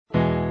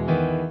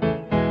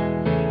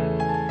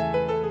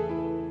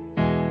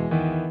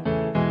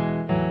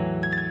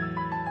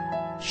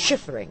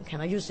shivering.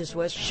 Can I use this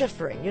word,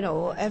 shivering? You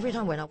know, every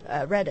time when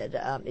I read it,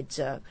 it's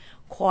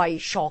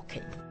quite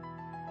shocking.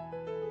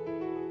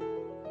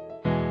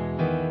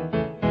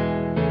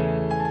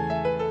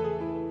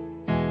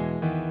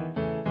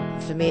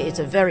 For me, it's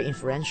a very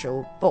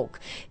influential book.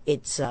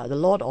 It's The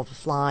Lord of the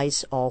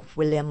Flies of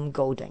William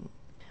Golding.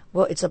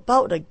 Well, it's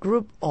about a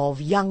group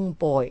of young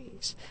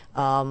boys.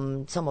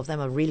 Some of them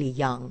are really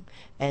young,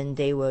 and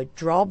they were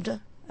dropped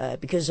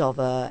because of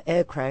an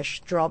air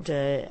crash.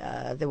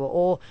 They were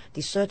all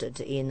deserted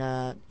in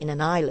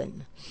an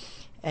island,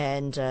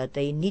 and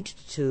they need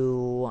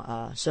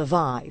to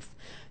survive.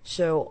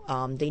 So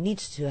they need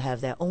to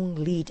have their own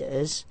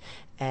leaders,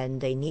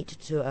 and they need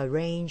to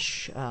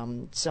arrange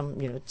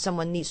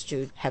someone needs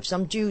to have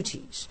some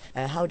duties,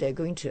 how they're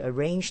going to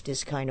arrange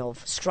this kind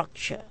of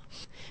structure.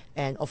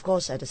 And of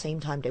course, at the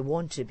same time, they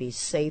want to be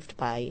saved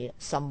by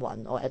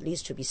someone, or at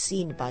least to be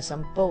seen by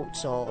some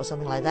boats or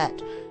something like that.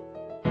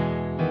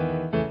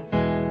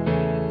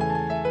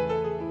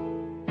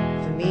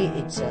 For me,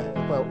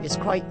 it's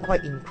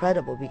quite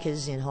incredible,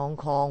 because in Hong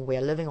Kong we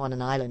are living on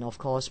an island, of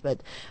course,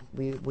 but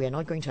we are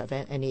not going to have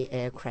any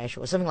air crash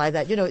or something like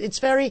that. You know, it's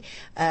very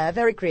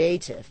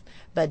creative,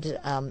 but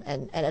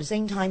and at the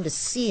same time the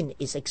scene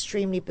is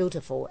extremely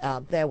beautiful.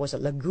 There was a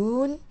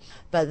lagoon,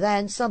 but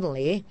then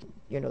suddenly,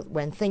 you know,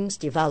 when things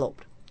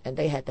developed and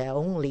they had their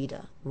own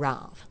leader,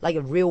 Ralph, like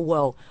a real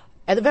world.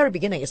 At the very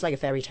beginning, it's like a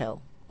fairy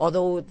tale.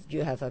 Although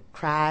you have a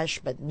crash,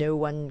 but no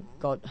one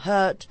got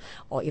hurt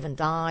or even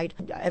died,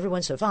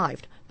 everyone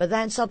survived. But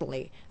then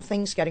suddenly,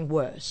 things getting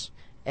worse,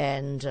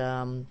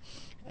 and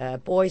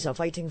boys are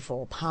fighting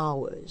for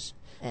powers.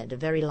 At the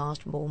very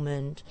last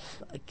moment,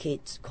 a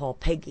kid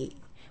called Peggy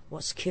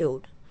was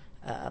killed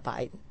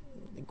by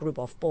a group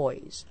of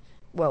boys.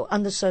 Well,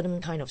 under certain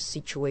kind of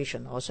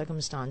situation or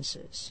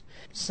circumstances,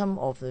 some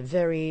of the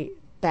very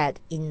bad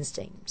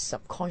instincts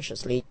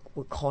subconsciously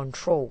will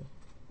control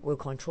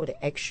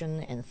the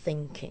action and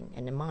thinking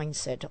and the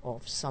mindset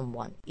of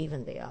someone,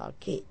 even they are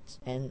kids.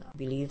 And I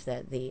believe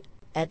that the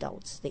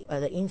adults, the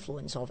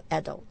influence of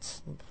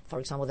adults, for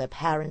example, their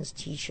parents,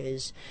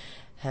 teachers,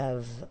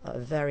 have a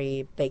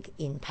very big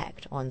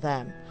impact on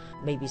them,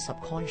 maybe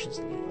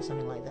subconsciously or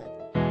something like that.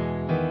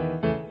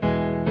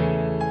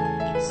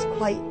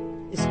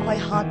 It's quite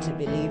hard to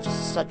believe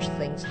such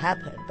things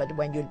happen, but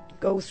when you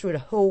go through the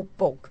whole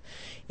book,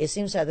 it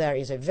seems that there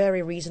is a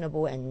very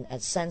reasonable and a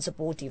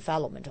sensible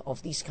development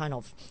of these kind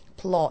of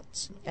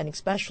plots. And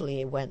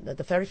especially when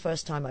the very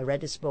first time I read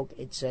this book,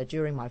 it's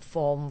during my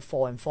Form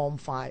 4 and Form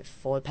 5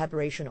 for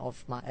preparation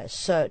of my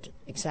cert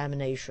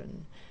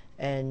examination.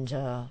 And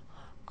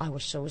I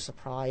was so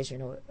surprised, you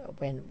know,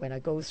 when I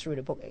go through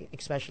the book,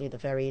 especially the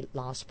very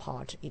last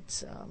part.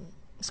 It's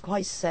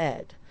quite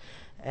sad.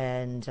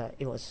 And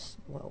it was,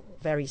 well,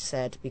 very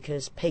sad,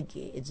 because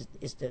Peggy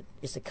is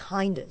the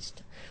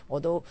kindest,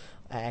 although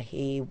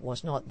he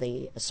was not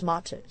the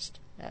smartest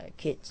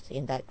kid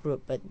in that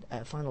group, but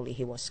finally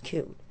he was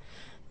killed.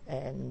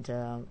 And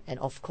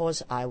of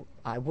course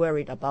I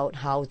worried about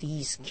how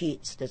these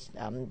kids,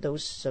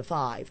 those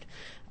survived,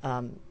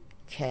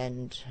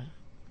 can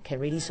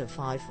really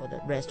survive for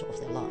the rest of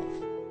their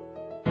life.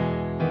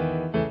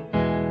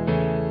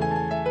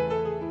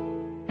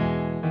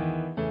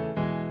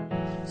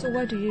 So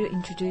why do you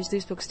introduce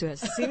these books to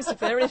us? It seems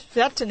very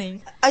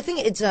threatening. I think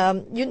it's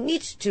you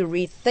need to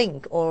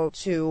rethink or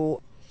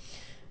to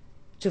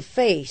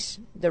face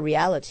the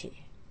reality,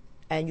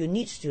 and you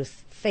need to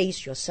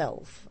face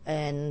yourself.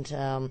 And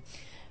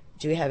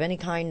do you have any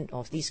kind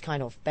of these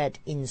kind of bad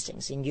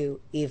instincts in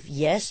you? If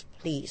yes,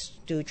 please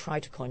do try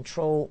to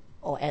control,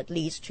 or at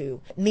least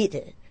to meet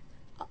it.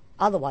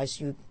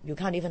 Otherwise, you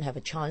can't even have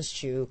a chance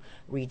to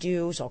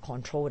reduce or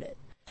control it.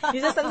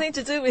 Is that something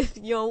to do with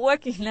your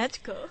work in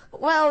LegCo?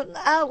 Well,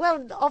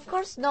 of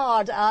course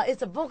not.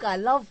 It's a book I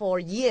love for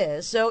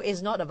years, so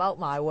it's not about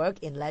my work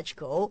in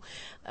LegCo.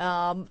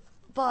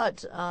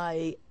 But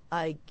I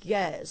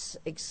guess,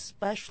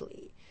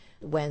 especially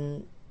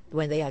when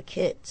they are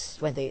kids,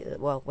 when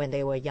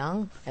they were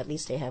young, at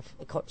least they have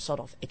a sort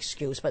of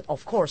excuse. But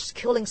of course,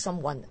 killing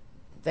someone,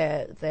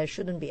 there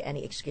shouldn't be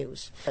any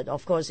excuse. But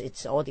of course,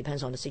 it all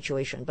depends on the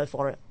situation. But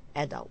for an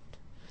adult,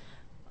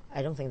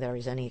 I don't think there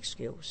is any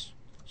excuse.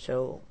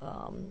 So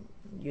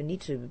you need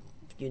to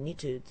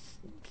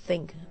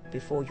think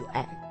before you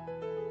act.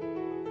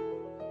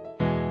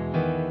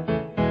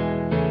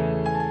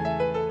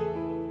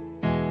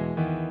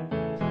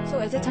 So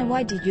at that time,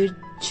 why did you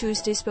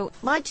choose this book?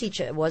 My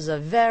teacher was a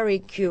very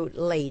cute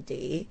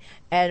lady,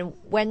 and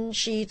when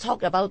she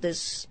talked about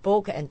this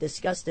book and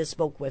discussed this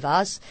book with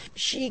us,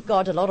 she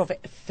got a lot of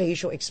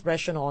facial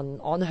expression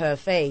on her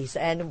face,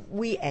 and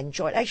we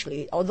enjoyed.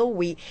 Actually, although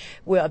we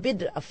were a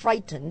bit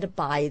frightened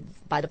by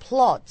the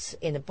plots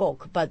in the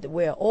book, but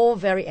we're all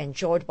very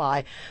enjoyed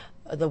by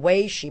the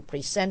way she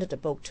presented the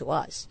book to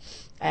us.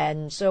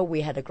 And so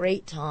we had a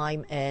great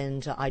time,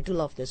 and I do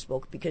love this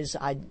book because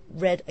I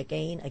read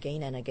again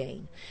and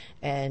again.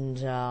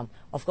 And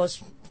of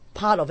course,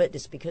 part of it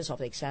is because of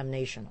the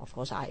examination. Of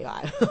course,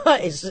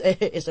 is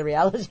the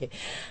reality.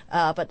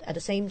 But at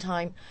the same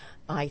time,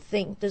 I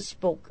think this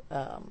book,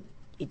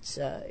 it's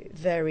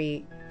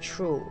very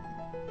true,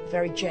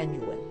 very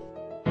genuine.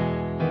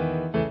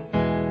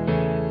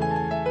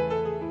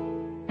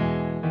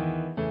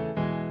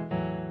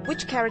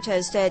 Which character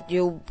is that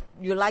you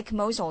like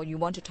most or you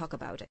want to talk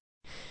about it?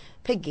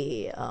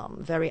 Piggy,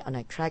 very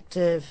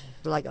unattractive,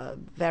 like a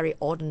very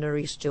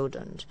ordinary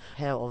student,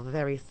 hair of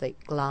very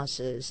thick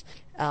glasses.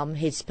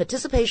 His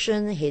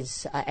participation,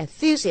 his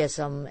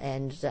enthusiasm,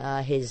 and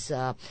his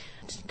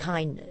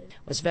kindness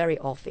was very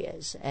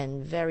obvious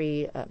and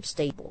very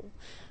stable.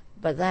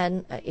 But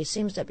then it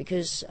seems that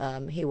because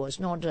he was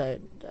not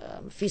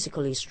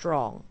physically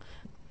strong,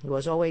 he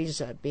was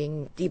always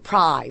being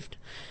deprived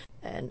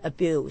and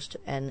abused,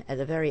 and at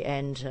the very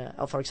end,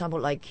 for example,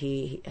 like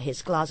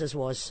his glasses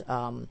was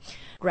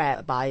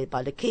grabbed by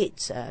the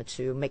kids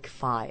to make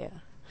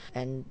fire,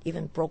 and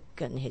even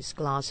broken his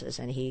glasses,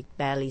 and he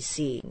barely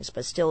sees,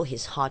 but still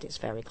his heart is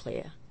very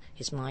clear.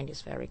 His mind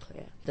is very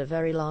clear. The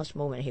very last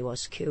moment he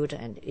was killed,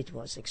 and it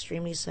was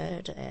extremely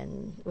sad.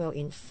 And well,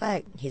 in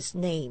fact, his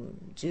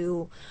name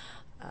do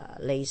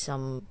lay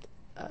some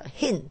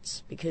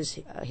hints, because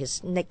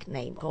his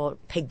nickname called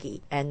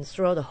Piggy, and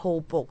throughout the whole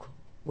book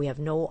we have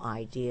no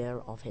idea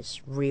of his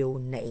real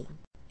name.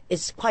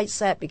 It's quite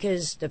sad,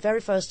 because the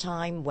very first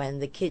time when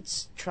the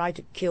kids try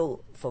to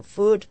kill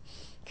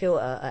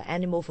an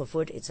animal for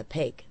food, it's a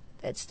pig.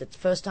 That's the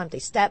first time they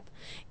step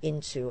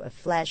into a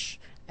flesh,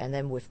 and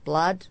then with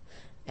blood,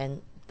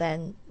 and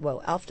then,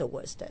 well,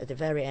 afterwards, at the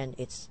very end,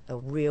 it's a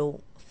real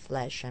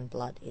flesh and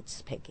blood.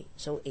 It's Piggy.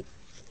 So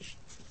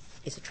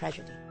it's a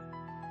tragedy.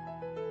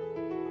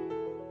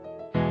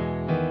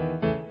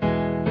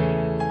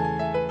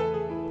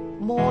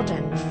 More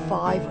than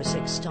 5 or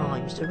 6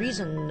 times. The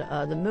reason,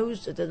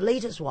 the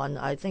latest one,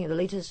 I think the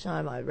latest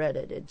time I read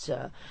it, it's,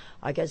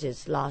 I guess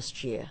it's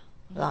last year.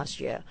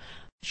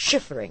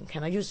 Shivering.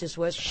 Can I use this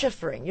word?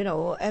 Shivering. You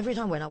know, every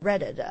time when I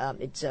read it,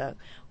 it's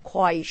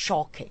quite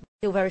shocking.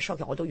 Still very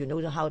shocking, although you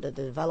know how the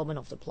development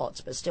of the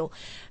plots, but still,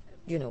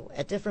 you know,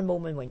 at different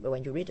moments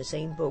when you read the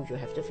same book, you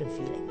have different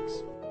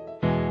feelings.